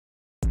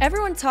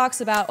Everyone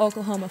talks about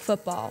Oklahoma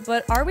football,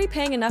 but are we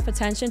paying enough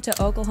attention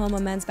to Oklahoma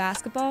men's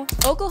basketball?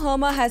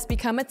 Oklahoma has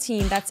become a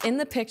team that's in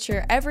the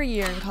picture every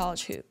year in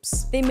college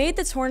hoops. They made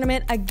the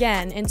tournament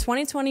again in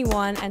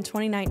 2021 and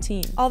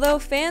 2019, although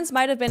fans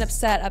might have been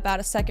upset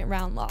about a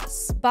second-round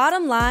loss.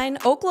 Bottom line,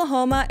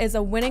 Oklahoma is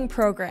a winning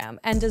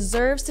program and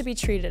deserves to be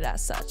treated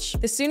as such.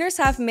 The Sooners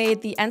have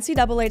made the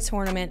NCAA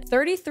tournament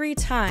 33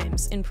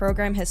 times in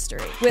program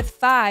history, with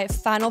 5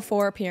 Final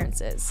Four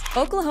appearances.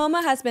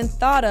 Oklahoma has been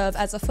thought of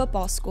as a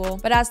football school,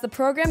 but as the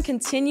program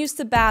continues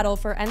to battle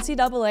for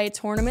NCAA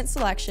tournament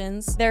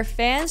selections, their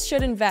fans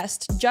should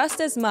invest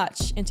just as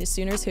much into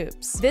Sooners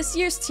hoops. This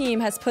year's team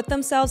has put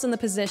themselves in the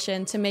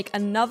position to make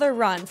another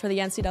run for the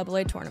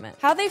NCAA tournament.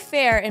 How they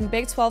fare in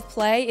Big 12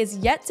 play is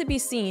yet to be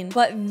seen,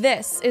 but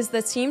this is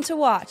the team to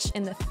watch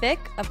in the thick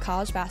of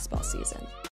college basketball season.